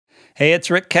Hey,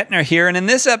 it's Rick Kettner here, and in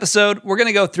this episode, we're going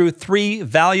to go through 3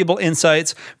 valuable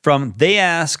insights from They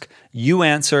Ask, You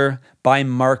Answer by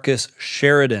Marcus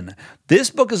Sheridan. This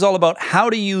book is all about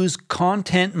how to use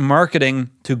content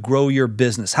marketing to grow your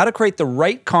business, how to create the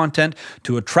right content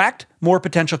to attract more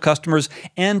potential customers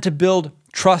and to build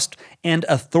trust and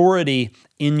authority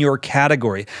in your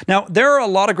category. Now, there are a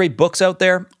lot of great books out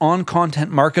there on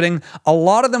content marketing. A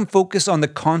lot of them focus on the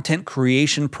content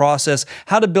creation process,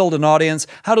 how to build an audience,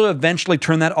 how to eventually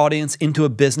turn that audience into a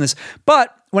business.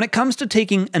 But when it comes to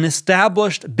taking an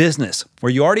established business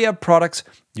where you already have products,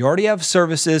 you already have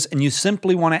services, and you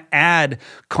simply want to add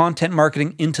content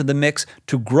marketing into the mix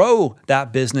to grow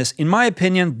that business, in my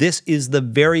opinion, this is the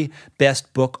very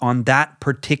best book on that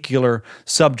particular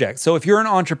subject. So if you're an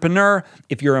entrepreneur,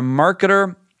 if you're a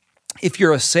marketer, if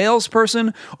you're a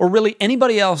salesperson, or really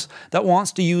anybody else that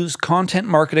wants to use content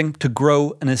marketing to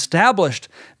grow an established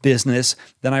business,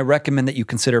 then I recommend that you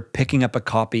consider picking up a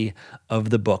copy of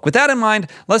the book. With that in mind,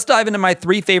 let's dive into my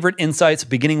 3 favorite insights,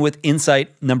 beginning with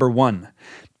insight number 1.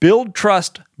 Build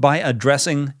trust by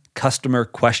addressing customer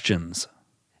questions.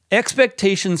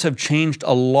 Expectations have changed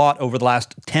a lot over the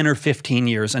last 10 or 15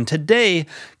 years, and today,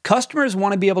 customers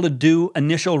want to be able to do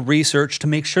initial research to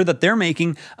make sure that they're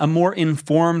making a more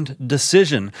informed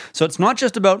decision. So it's not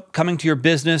just about coming to your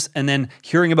business and then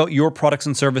hearing about your products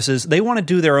and services. They want to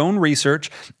do their own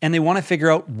research, and they want to figure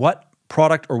out what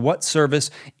product or what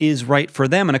service is right for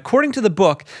them. And according to the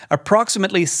book,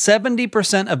 approximately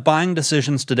 70% of buying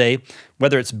decisions today,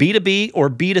 whether it's B2B or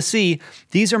B2C,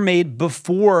 these are made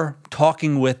before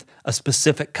talking with a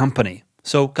specific company.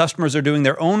 So customers are doing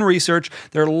their own research,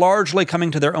 they're largely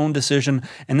coming to their own decision,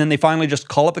 and then they finally just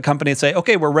call up the company and say,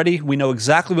 okay, we're ready, we know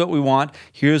exactly what we want,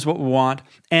 here's what we want.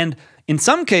 And in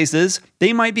some cases,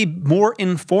 they might be more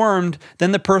informed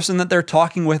than the person that they're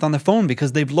talking with on the phone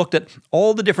because they've looked at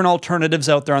all the different alternatives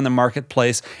out there on the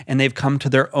marketplace and they've come to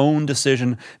their own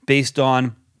decision based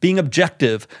on being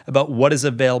objective about what is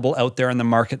available out there in the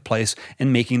marketplace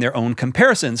and making their own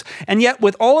comparisons. And yet,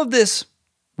 with all of this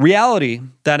reality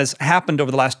that has happened over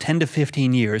the last 10 to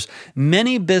 15 years,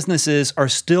 many businesses are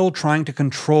still trying to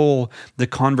control the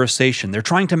conversation. They're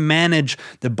trying to manage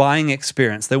the buying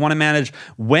experience. They want to manage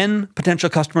when potential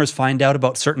customers find out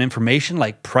about certain information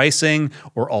like pricing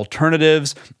or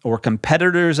alternatives or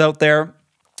competitors out there.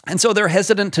 And so they're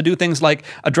hesitant to do things like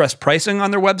address pricing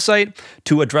on their website,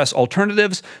 to address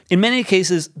alternatives. In many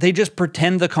cases, they just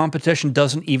pretend the competition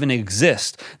doesn't even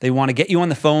exist. They want to get you on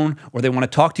the phone or they want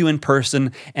to talk to you in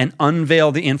person and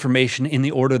unveil the information in the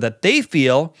order that they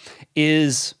feel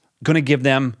is going to give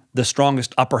them the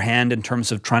strongest upper hand in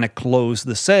terms of trying to close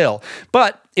the sale.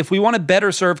 But if we want to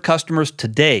better serve customers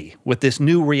today with this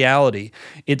new reality,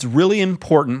 it's really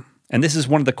important, and this is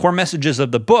one of the core messages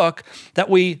of the book, that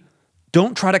we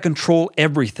don't try to control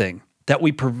everything, that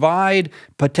we provide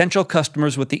potential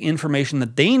customers with the information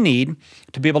that they need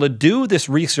to be able to do this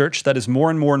research that is more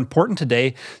and more important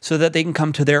today so that they can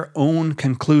come to their own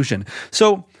conclusion.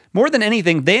 So more than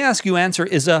anything, They Ask You Answer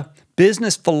is a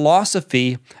business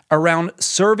philosophy around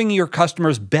serving your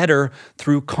customers better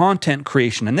through content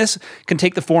creation. And this can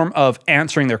take the form of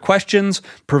answering their questions,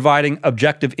 providing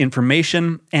objective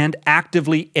information, and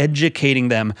actively educating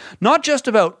them, not just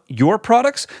about your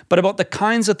products, but about the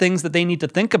kinds of things that they need to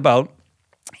think about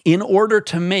in order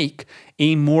to make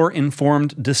a more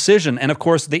informed decision. And of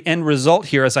course, the end result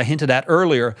here, as I hinted at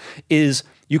earlier, is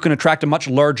you can attract a much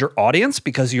larger audience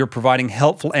because you're providing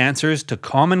helpful answers to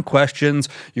common questions.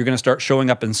 You're going to start showing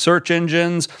up in search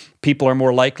engines. People are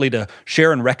more likely to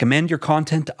share and recommend your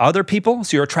content to other people,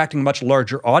 so you're attracting a much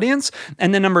larger audience.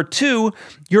 And then number 2,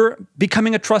 you're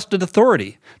becoming a trusted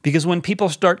authority because when people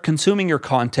start consuming your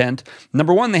content,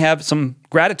 number 1, they have some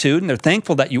gratitude and they're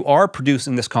thankful that you are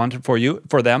producing this content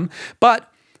for them. But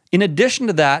in addition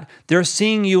to that, they're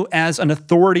seeing you as an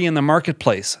authority in the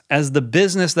marketplace, as the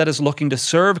business that is looking to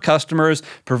serve customers,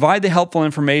 provide the helpful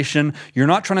information. You're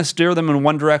not trying to steer them in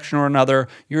one direction or another.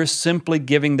 You're simply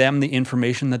giving them the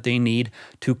information that they need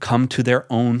to come to their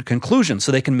own conclusion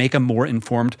so they can make a more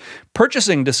informed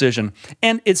purchasing decision.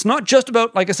 And it's not just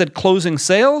about, like I said, closing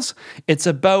sales. It's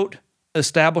about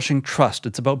establishing trust.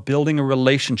 It's about building a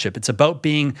relationship. It's about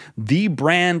being the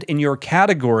brand in your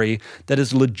category that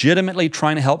is legitimately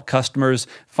trying to help customers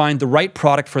find the right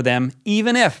product for them,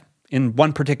 even if in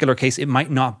one particular case, it might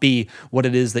not be what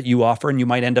it is that you offer, and you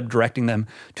might end up directing them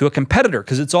to a competitor,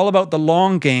 because it's all about the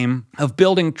long game of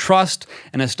building trust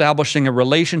and establishing a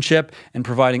relationship and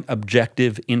providing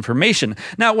objective information.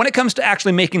 Now, when it comes to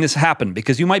actually making this happen,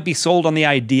 because you might be sold on the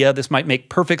idea, this might make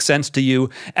perfect sense to you.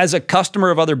 As a customer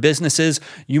of other businesses,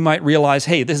 you might realize,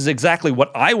 hey, this is exactly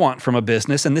what I want from a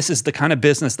business, and this is the kind of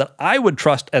business that I would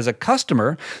trust as a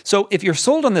customer. So if you're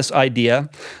sold on this idea,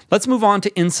 let's move on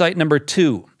to insight number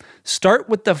 2. Start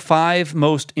with the 5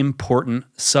 most important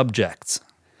subjects.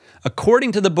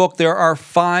 According to the book, there are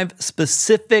 5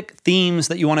 specific themes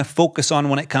that you want to focus on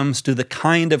when it comes to the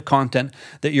kind of content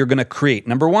that you're going to create.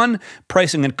 Number 1,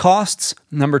 pricing and costs.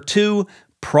 Number 2,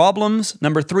 problems.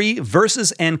 Number 3,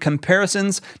 versus and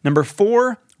comparisons. Number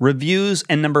 4, reviews.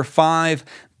 And number 5,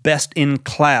 best in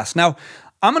class. Now,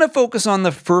 I'm going to focus on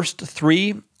the first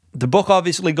 3. The book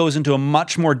obviously goes into a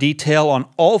much more detail on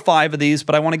all 5 of these,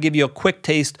 but I want to give you a quick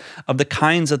taste of the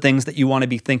kinds of things that you want to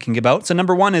be thinking about. So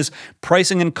number 1 is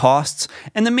pricing and costs.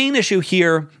 And the main issue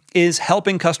here is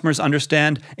helping customers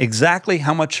understand exactly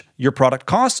how much your product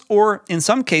costs, or in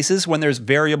some cases, when there's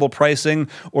variable pricing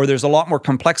or there's a lot more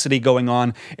complexity going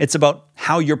on, it's about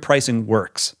how your pricing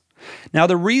works. Now,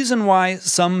 the reason why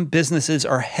some businesses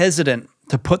are hesitant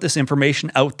to put this information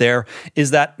out there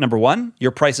is that, number 1,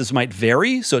 your prices might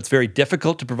vary, so it's very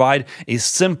difficult to provide a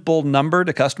simple number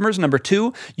to customers. Number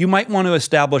 2, you might want to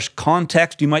establish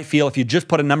context. You might feel if you just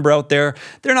put a number out there,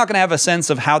 they're not going to have a sense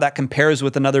of how that compares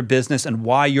with another business and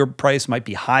why your price might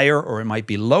be higher or it might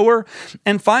be lower.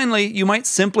 And finally, you might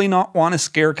simply not want to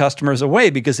scare customers away,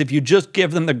 because if you just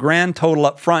give them the grand total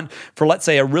up front for, let's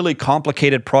say, a really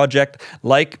complicated project,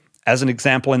 like, as an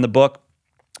example in the book,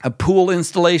 a pool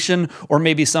installation, or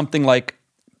maybe something like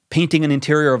painting an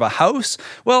interior of a house,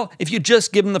 well, if you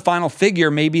just give them the final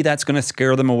figure, maybe that's going to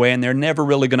scare them away, and they're never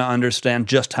really going to understand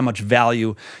just how much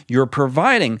value you're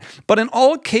providing. But in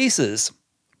all cases,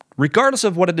 regardless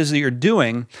of what it is that you're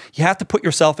doing, you have to put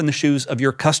yourself in the shoes of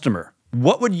your customer.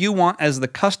 What would you want as the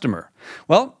customer?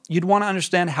 Well, you'd want to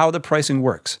understand how the pricing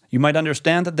works. You might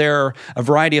understand that there are a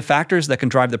variety of factors that can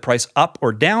drive the price up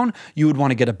or down. You would want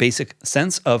to get a basic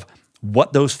sense of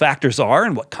what those factors are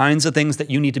and what kinds of things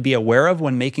that you need to be aware of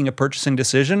when making a purchasing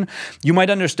decision. You might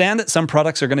understand that some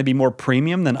products are going to be more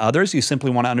premium than others. You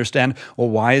simply want to understand, well,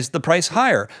 why is the price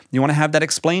higher? You want to have that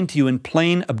explained to you in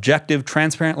plain, objective,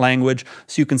 transparent language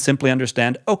so you can simply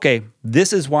understand, okay,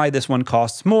 this is why this one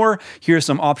costs more. Here's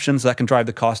some options that can drive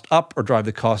the cost up or drive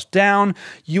the cost down.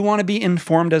 You want to be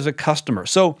informed as a customer.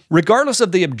 So regardless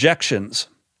of the objections,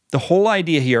 the whole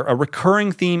idea here, a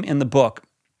recurring theme in the book,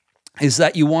 is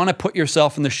that you want to put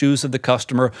yourself in the shoes of the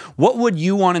customer. What would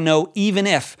you want to know, even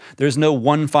if there's no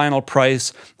one final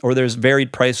price or there's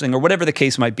varied pricing or whatever the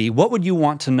case might be? What would you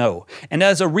want to know? And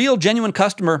as a real, genuine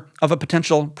customer of a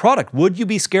potential product, would you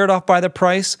be scared off by the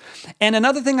price? And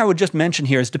another thing I would just mention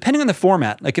here is, depending on the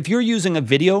format, like if you're using a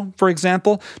video, for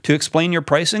example, to explain your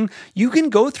pricing, you can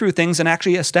go through things and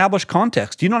actually establish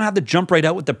context. You don't have to jump right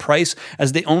out with the price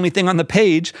as the only thing on the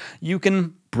page. You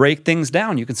can break things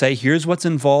down. You can say, here's what's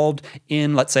involved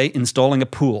in, let's say, installing a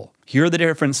pool. Here are the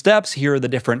different steps. Here are the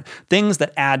different things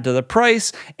that add to the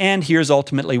price. And here's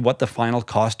ultimately what the final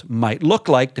cost might look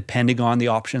like depending on the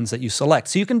options that you select.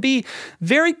 So you can be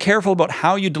very careful about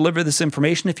how you deliver this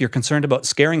information if you're concerned about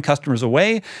scaring customers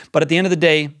away. But at the end of the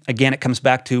day, again, it comes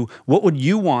back to, what would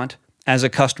you want as a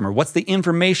customer? What's the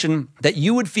information that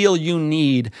you would feel you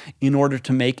need in order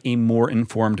to make a more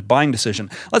informed buying decision?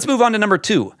 Let's move on to number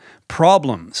 2,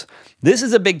 problems. This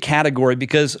is a big category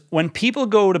because when people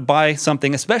go to buy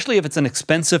something, especially if it's an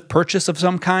expensive purchase of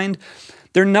some kind,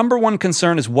 their number one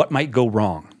concern is what might go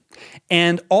wrong.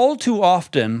 And all too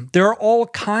often, there are all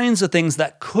kinds of things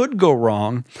that could go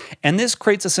wrong. And this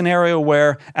creates a scenario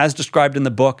where, as described in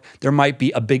the book, there might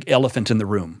be a big elephant in the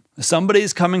room.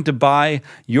 Somebody's coming to buy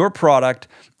your product,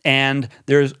 and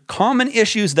there's common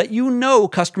issues that you know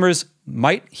customers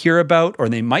might hear about or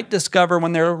they might discover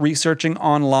when they're researching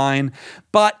online,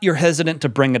 but you're hesitant to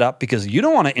bring it up because you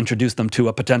don't want to introduce them to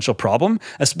a potential problem,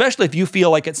 especially if you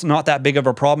feel like it's not that big of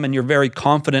a problem and you're very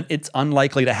confident it's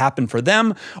unlikely to happen for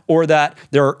them, or that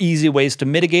there are easy ways to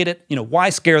mitigate it. You know, why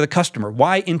scare the customer?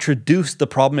 Why introduce the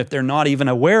problem if they're not even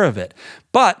aware of it?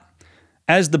 But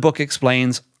as the book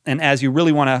explains, and as you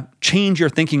really want to change your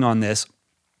thinking on this,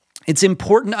 it's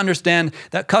important to understand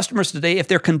that customers today, if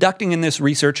they're conducting in this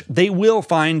research, they will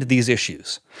find these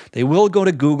issues. They will go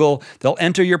to Google, they'll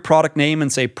enter your product name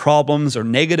and say problems or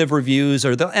negative reviews,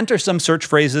 or they'll enter some search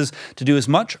phrases to do as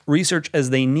much research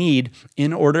as they need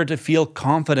in order to feel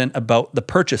confident about the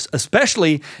purchase,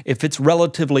 especially if it's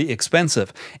relatively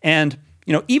expensive. And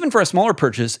even for a smaller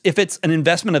purchase, if it's an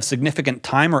investment of significant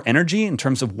time or energy in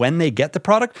terms of when they get the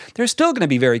product, they're still going to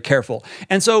be very careful.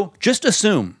 And so just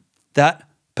assume that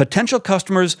potential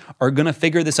customers are going to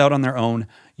figure this out on their own.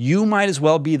 You might as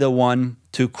well be the one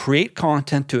to create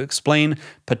content to explain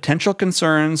potential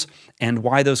concerns and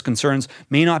why those concerns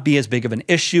may not be as big of an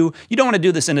issue. You don't want to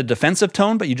do this in a defensive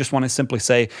tone, but you just want to simply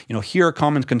say, here are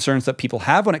common concerns that people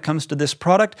have when it comes to this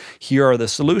product. Here are the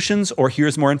solutions, or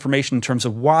here's more information in terms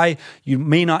of why you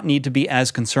may not need to be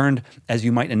as concerned as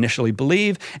you might initially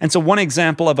believe. And so one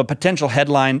example of a potential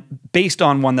headline based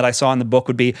on one that I saw in the book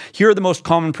would be, here are the most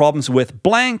common problems with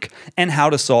blank and how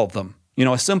to solve them.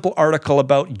 A simple article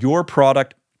about your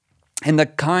product and the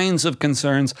kinds of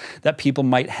concerns that people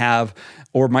might have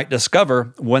or might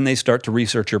discover when they start to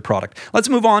research your product. Let's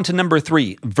move on to number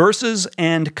 3, versus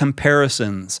and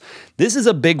comparisons. This is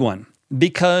a big one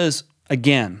because,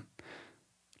 again,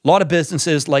 a lot of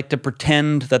businesses like to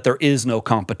pretend that there is no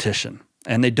competition.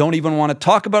 And they don't even want to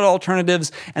talk about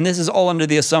alternatives. And this is all under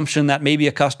the assumption that maybe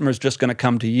a customer is just going to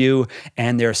come to you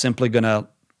and they're simply going to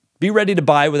be ready to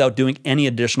buy without doing any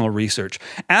additional research.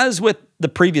 As with the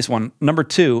previous one, number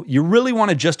 2, you really want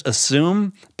to just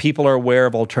assume people are aware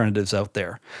of alternatives out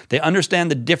there. They understand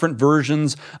the different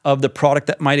versions of the product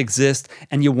that might exist,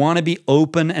 and you want to be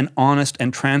open and honest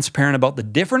and transparent about the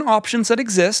different options that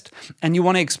exist, and you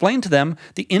want to explain to them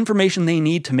the information they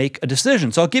need to make a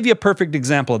decision. So I'll give you a perfect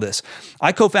example of this.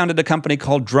 I co-founded a company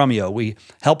called Drumeo. We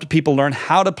helped people learn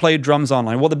how to play drums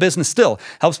online. Well, the business still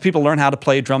helps people learn how to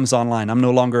play drums online. I'm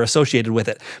no longer associated with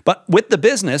it. But with the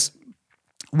business,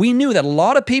 we knew that a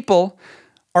lot of people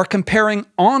are comparing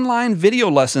online video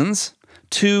lessons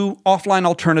to offline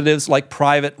alternatives like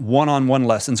private one-on-one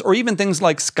lessons, or even things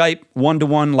like Skype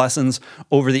one-to-one lessons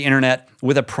over the internet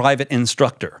with a private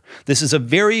instructor. This is a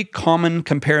very common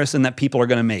comparison that people are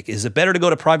going to make. Is it better to go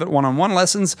to private one-on-one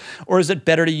lessons, or is it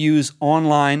better to use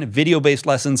online video-based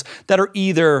lessons that are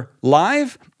either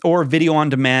live or video on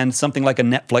demand, something like a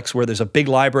Netflix where there's a big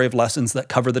library of lessons that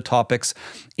cover the topics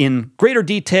in greater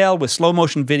detail with slow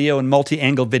motion video and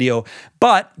multi-angle video.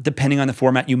 But depending on the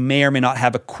format, you may or may not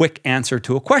have a quick answer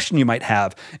to a question you might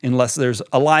have unless there's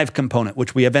a live component,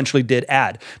 which we eventually did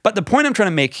add. But the point I'm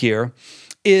trying to make here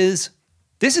is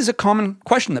this is a common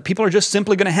question that people are just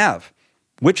simply going to have.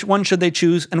 Which one should they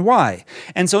choose and why?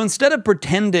 And so instead of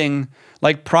pretending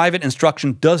like private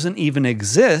instruction doesn't even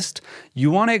exist, you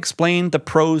want to explain the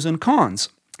pros and cons.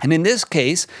 And in this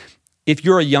case, if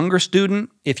you're a younger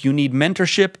student, if you need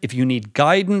mentorship, if you need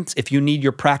guidance, if you need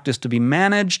your practice to be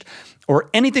managed, or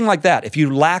anything like that, if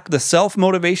you lack the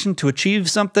self-motivation to achieve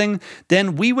something,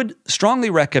 then we would strongly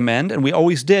recommend, and we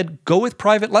always did, go with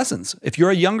private lessons. If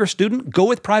you're a younger student, go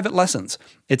with private lessons.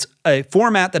 It's a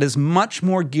format that is much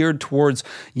more geared towards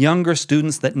younger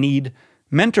students that need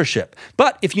mentorship.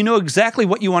 But if you know exactly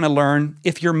what you want to learn,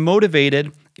 if you're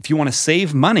motivated, if you want to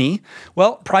save money,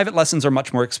 well, private lessons are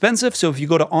much more expensive. So if you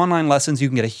go to online lessons, you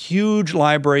can get a huge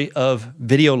library of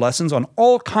video lessons on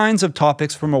all kinds of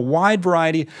topics from a wide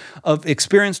variety of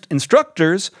experienced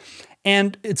instructors.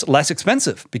 And it's less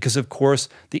expensive because, of course,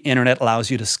 the internet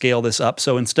allows you to scale this up.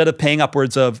 So instead of paying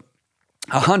upwards of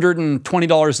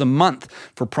 $120 a month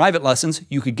for private lessons,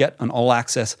 you could get an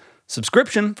all-access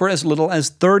subscription for as little as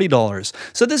 $30.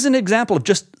 So this is an example of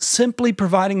just simply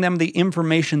providing them the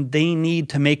information they need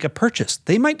to make a purchase.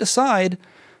 They might decide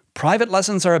private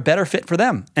lessons are a better fit for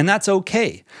them, and that's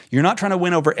okay. You're not trying to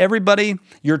win over everybody.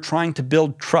 You're trying to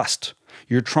build trust.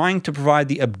 You're trying to provide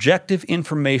the objective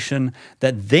information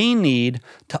that they need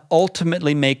to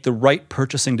ultimately make the right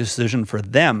purchasing decision for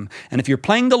them. And if you're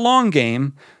playing the long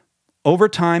game, over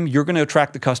time, you're going to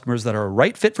attract the customers that are a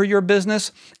right fit for your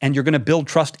business, and you're going to build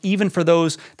trust even for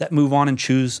those that move on and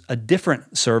choose a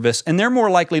different service. And they're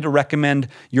more likely to recommend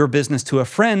your business to a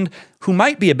friend who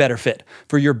might be a better fit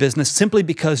for your business simply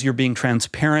because you're being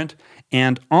transparent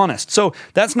and honest. So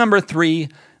that's number 3,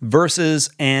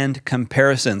 versus and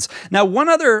comparisons. Now, one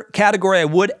other category I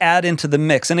would add into the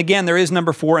mix, and again, there is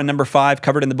number 4 and number 5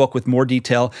 covered in the book with more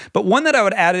detail, but one that I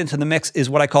would add into the mix is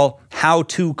what I call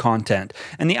how-to content.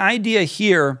 And the idea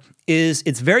here is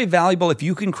it's very valuable if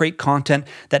you can create content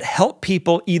that help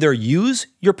people either use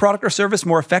your product or service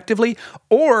more effectively,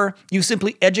 or you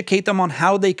simply educate them on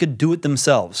how they could do it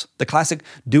themselves. The classic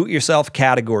do-it-yourself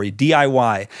category,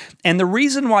 DIY. And the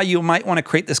reason why you might want to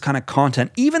create this kind of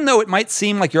content, even though it might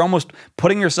seem like you're almost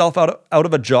putting yourself out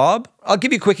of a job, I'll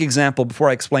give you a quick example before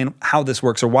I explain how this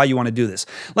works or why you want to do this.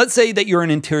 Let's say that you're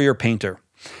an interior painter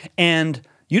and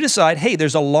you decide, hey,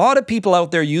 there's a lot of people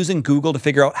out there using Google to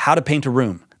figure out how to paint a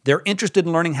room. They're interested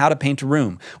in learning how to paint a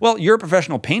room. Well, you're a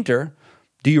professional painter.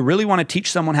 Do you really want to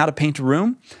teach someone how to paint a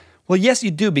room? Well, yes,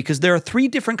 you do, because there are three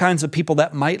different kinds of people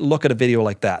that might look at a video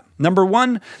like that. Number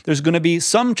one, there's going to be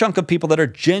some chunk of people that are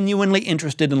genuinely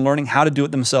interested in learning how to do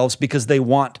it themselves because they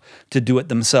want to do it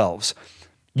themselves.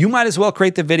 You might as well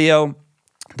create the video.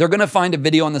 They're going to find a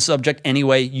video on the subject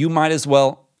anyway. You might as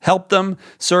well help them,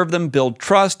 serve them, build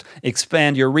trust,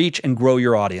 expand your reach, and grow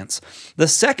your audience. The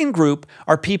second group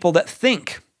are people that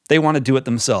think they want to do it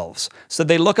themselves. So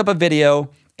they look up a video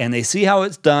and they see how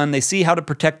it's done. They see how to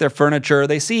protect their furniture.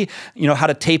 They see, how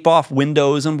to tape off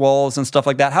windows and walls and stuff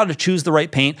like that, how to choose the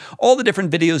right paint, all the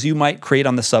different videos you might create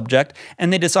on the subject.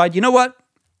 And they decide, you know what?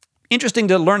 Interesting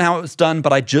to learn how it's done,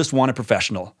 but I just want a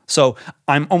professional. So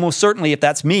I'm almost certainly, if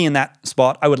that's me in that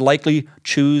spot, I would likely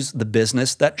choose the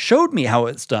business that showed me how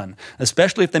it's done,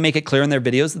 especially if they make it clear in their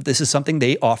videos that this is something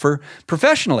they offer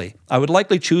professionally. I would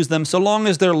likely choose them so long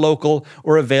as they're local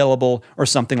or available or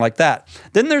something like that.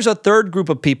 Then there's a third group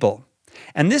of people,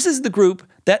 and this is the group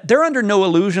that they're under no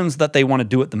illusions that they want to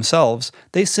do it themselves.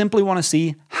 They simply want to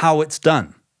see how it's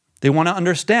done. They want to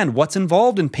understand what's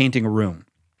involved in painting a room.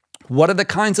 What are the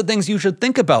kinds of things you should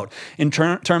think about in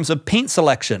terms of paint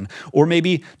selection, or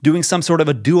maybe doing some sort of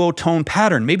a duotone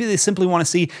pattern? Maybe they simply want to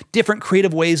see different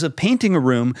creative ways of painting a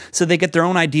room so they get their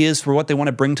own ideas for what they want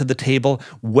to bring to the table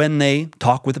when they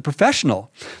talk with a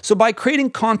professional. So by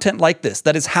creating content like this,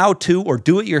 that is how to or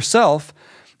do it yourself,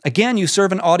 again, you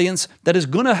serve an audience that is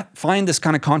going to find this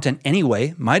kind of content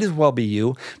anyway, might as well be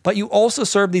you, but you also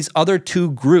serve these other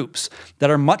two groups that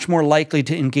are much more likely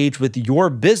to engage with your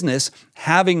business,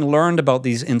 having learned about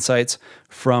these insights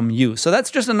from you. So that's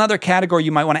just another category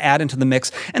you might want to add into the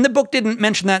mix. And the book didn't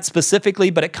mention that specifically,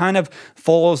 but it kind of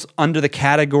falls under the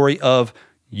category of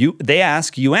they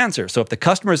ask, you answer. So if the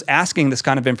customer is asking this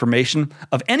kind of information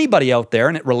of anybody out there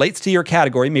and it relates to your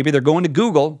category, maybe they're going to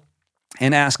Google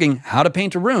and asking how to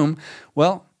paint a room,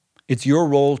 well, it's your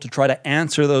role to try to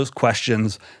answer those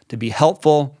questions, to be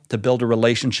helpful, to build a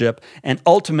relationship, and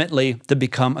ultimately to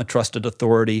become a trusted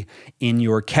authority in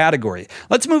your category.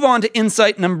 Let's move on to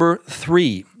insight number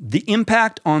 3, the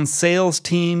impact on sales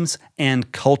teams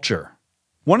and culture.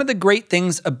 One of the great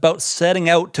things about setting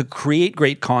out to create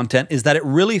great content is that it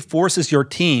really forces your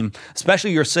team,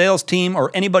 especially your sales team or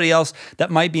anybody else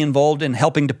that might be involved in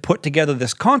helping to put together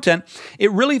this content,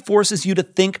 it really forces you to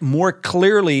think more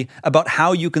clearly about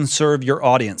how you can serve your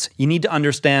audience. You need to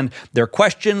understand their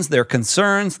questions, their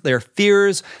concerns, their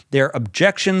fears, their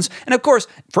objections. And of course,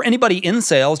 for anybody in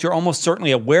sales, you're almost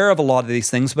certainly aware of a lot of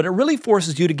these things, but it really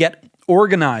forces you to get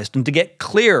organized and to get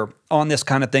clear on this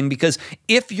kind of thing, because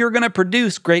if you're going to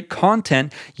produce great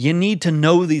content, you need to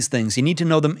know these things. You need to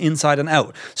know them inside and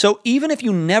out. So even if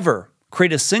you never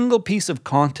create a single piece of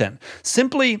content,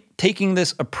 simply taking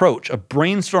this approach of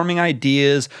brainstorming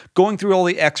ideas, going through all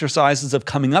the exercises of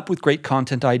coming up with great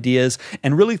content ideas,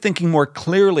 and really thinking more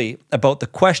clearly about the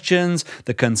questions,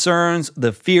 the concerns,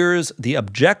 the fears, the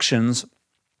objections,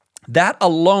 that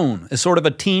alone is sort of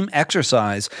a team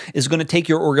exercise, is going to take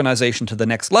your organization to the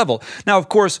next level. Now, of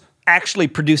course, actually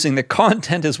producing the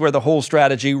content is where the whole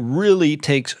strategy really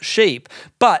takes shape.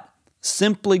 But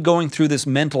simply going through this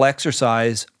mental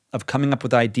exercise of coming up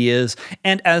with ideas,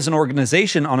 and as an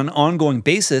organization on an ongoing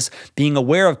basis, being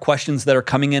aware of questions that are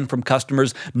coming in from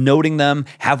customers, noting them.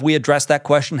 Have we addressed that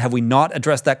question? Have we not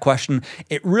addressed that question?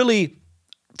 It really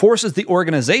forces the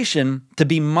organization to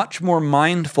be much more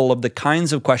mindful of the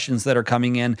kinds of questions that are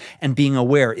coming in and being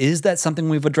aware. Is that something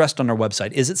we've addressed on our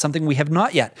website? Is it something we have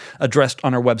not yet addressed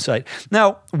on our website?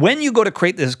 Now, when you go to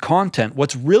create this content,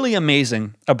 what's really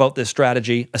amazing about this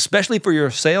strategy, especially for your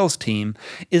sales team,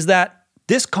 is that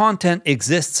this content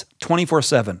exists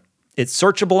 24/7. It's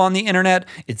searchable on the internet,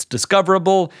 it's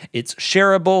discoverable, it's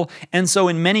shareable, and so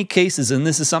in many cases, and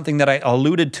this is something that I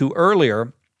alluded to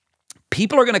earlier,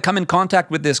 people are going to come in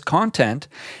contact with this content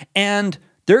and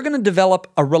they're going to develop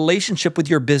a relationship with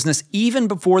your business even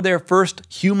before their first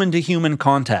human-to-human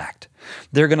contact.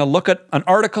 They're going to look at an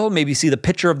article, maybe see the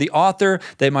picture of the author.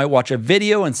 They might watch a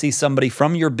video and see somebody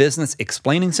from your business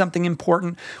explaining something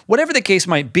important. Whatever the case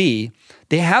might be,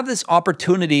 they have this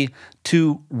opportunity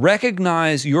to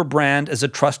recognize your brand as a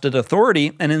trusted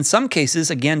authority. And in some cases,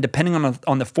 again, depending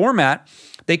on the format,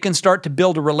 they can start to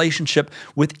build a relationship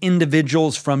with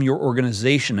individuals from your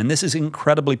organization. And this is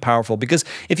incredibly powerful because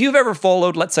if you've ever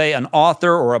followed, let's say, an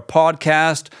author or a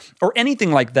podcast or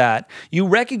anything like that, you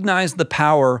recognize the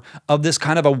power of this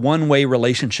kind of a one-way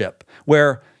relationship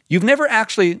where you've never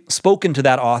actually spoken to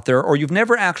that author or you've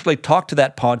never actually talked to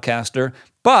that podcaster,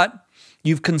 but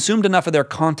you've consumed enough of their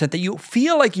content that you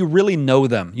feel like you really know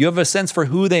them. You have a sense for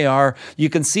who they are.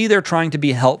 You can see they're trying to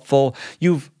be helpful.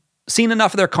 You've seen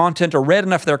enough of their content or read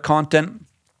enough of their content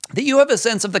that you have a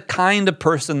sense of the kind of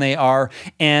person they are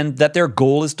and that their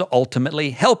goal is to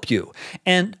ultimately help you.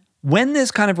 And when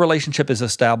this kind of relationship is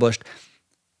established,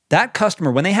 that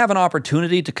customer, when they have an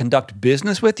opportunity to conduct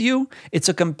business with you, it's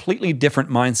a completely different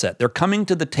mindset. They're coming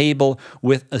to the table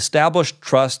with established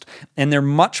trust, and they're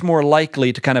much more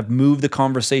likely to kind of move the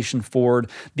conversation forward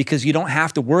because you don't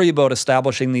have to worry about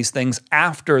establishing these things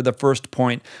after the first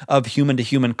point of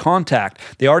human-to-human contact.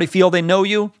 They already feel they know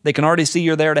you, they can already see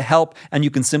you're there to help, and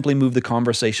you can simply move the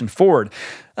conversation forward.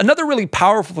 Another really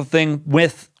powerful thing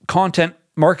with content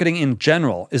marketing in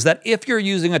general is that if you're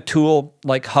using a tool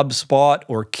like HubSpot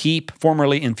or Keep,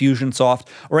 formerly Infusionsoft,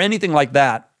 or anything like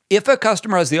that, if a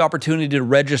customer has the opportunity to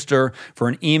register for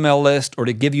an email list or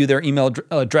to give you their email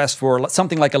address for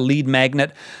something like a lead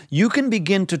magnet, you can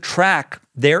begin to track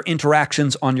their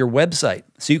interactions on your website.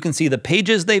 So you can see the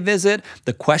pages they visit,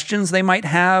 the questions they might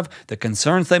have, the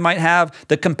concerns they might have,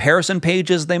 the comparison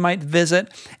pages they might visit.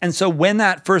 And so when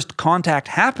that first contact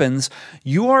happens,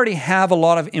 you already have a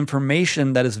lot of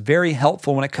information that is very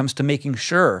helpful when it comes to making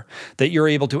sure that you're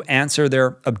able to answer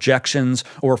their objections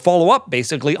or follow up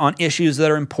basically on issues that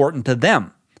are important to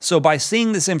them. So by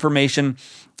seeing this information,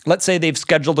 let's say they've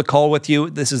scheduled a call with you.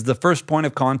 This is the first point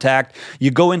of contact. You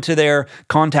go into their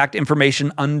contact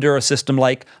information under a system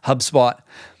like HubSpot.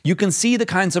 You can see the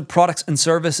kinds of products and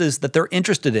services that they're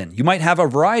interested in. You might have a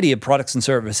variety of products and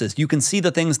services. You can see the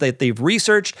things that they've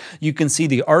researched. You can see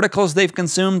the articles they've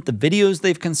consumed, the videos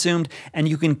they've consumed, and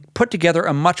you can put together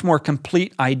a much more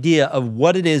complete idea of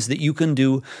what it is that you can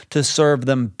do to serve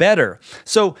them better.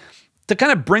 So to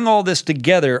kind of bring all this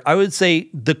together, I would say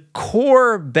the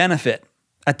core benefit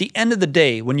at the end of the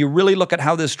day, when you really look at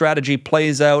how this strategy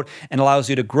plays out and allows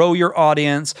you to grow your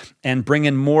audience and bring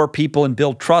in more people and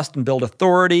build trust and build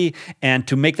authority and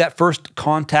to make that first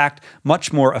contact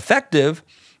much more effective,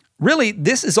 really,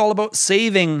 this is all about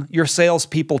saving your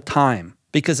salespeople time.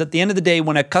 Because at the end of the day,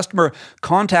 when a customer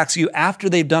contacts you after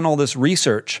they've done all this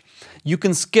research, you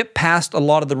can skip past a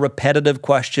lot of the repetitive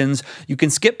questions, you can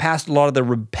skip past a lot of the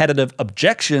repetitive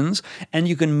objections, and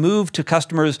you can move to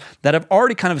customers that have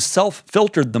already kind of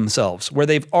self-filtered themselves, where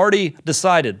they've already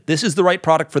decided this is the right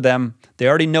product for them, they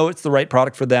already know it's the right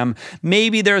product for them.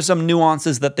 Maybe there's some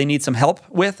nuances that they need some help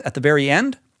with at the very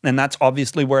end, and that's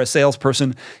obviously where a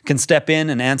salesperson can step in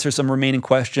and answer some remaining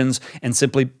questions and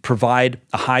simply provide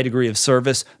a high degree of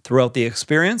service throughout the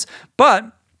experience.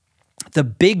 But the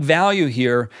big value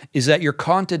here is that your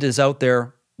content is out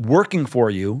there working for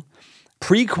you,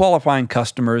 pre-qualifying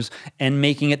customers, and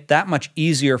making it that much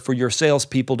easier for your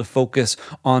salespeople to focus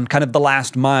on kind of the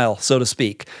last mile, so to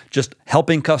speak. Just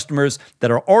helping customers that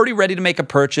are already ready to make a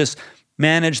purchase,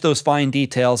 manage those fine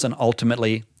details, and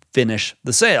ultimately finish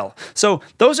the sale. So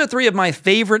those are three of my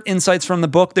favorite insights from the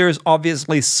book. There's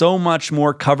obviously so much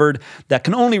more covered that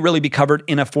can only really be covered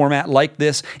in a format like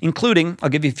this, including, I'll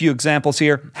give you a few examples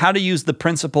here, how to use the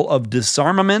principle of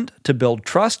disarmament to build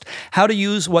trust, how to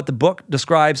use what the book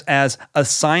describes as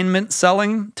assignment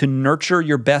selling to nurture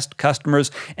your best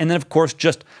customers, and then of course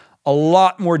just a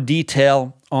lot more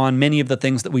detail on many of the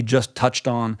things that we just touched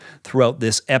on throughout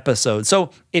this episode.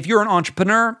 So if you're an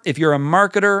entrepreneur, if you're a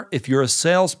marketer, if you're a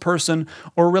salesperson,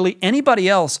 or really anybody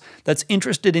else that's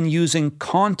interested in using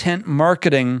content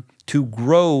marketing to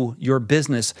grow your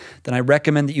business, then I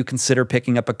recommend that you consider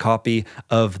picking up a copy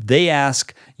of They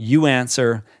Ask, You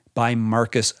Answer by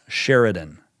Marcus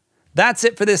Sheridan. That's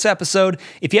it for this episode.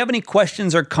 If you have any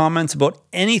questions or comments about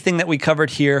anything that we covered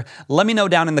here, let me know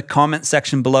down in the comment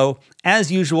section below. As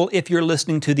usual, if you're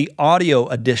listening to the audio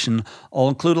edition, I'll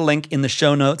include a link in the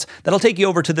show notes that'll take you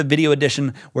over to the video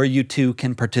edition where you too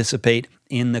can participate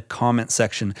in the comment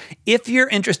section. If you're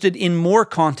interested in more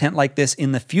content like this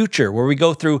in the future, where we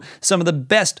go through some of the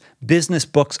best business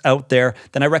books out there,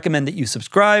 then I recommend that you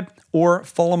subscribe or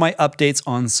follow my updates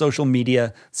on social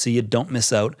media so you don't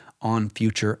miss out on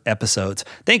future episodes.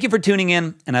 Thank you for tuning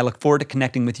in, and I look forward to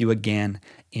connecting with you again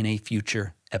in a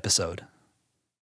future episode.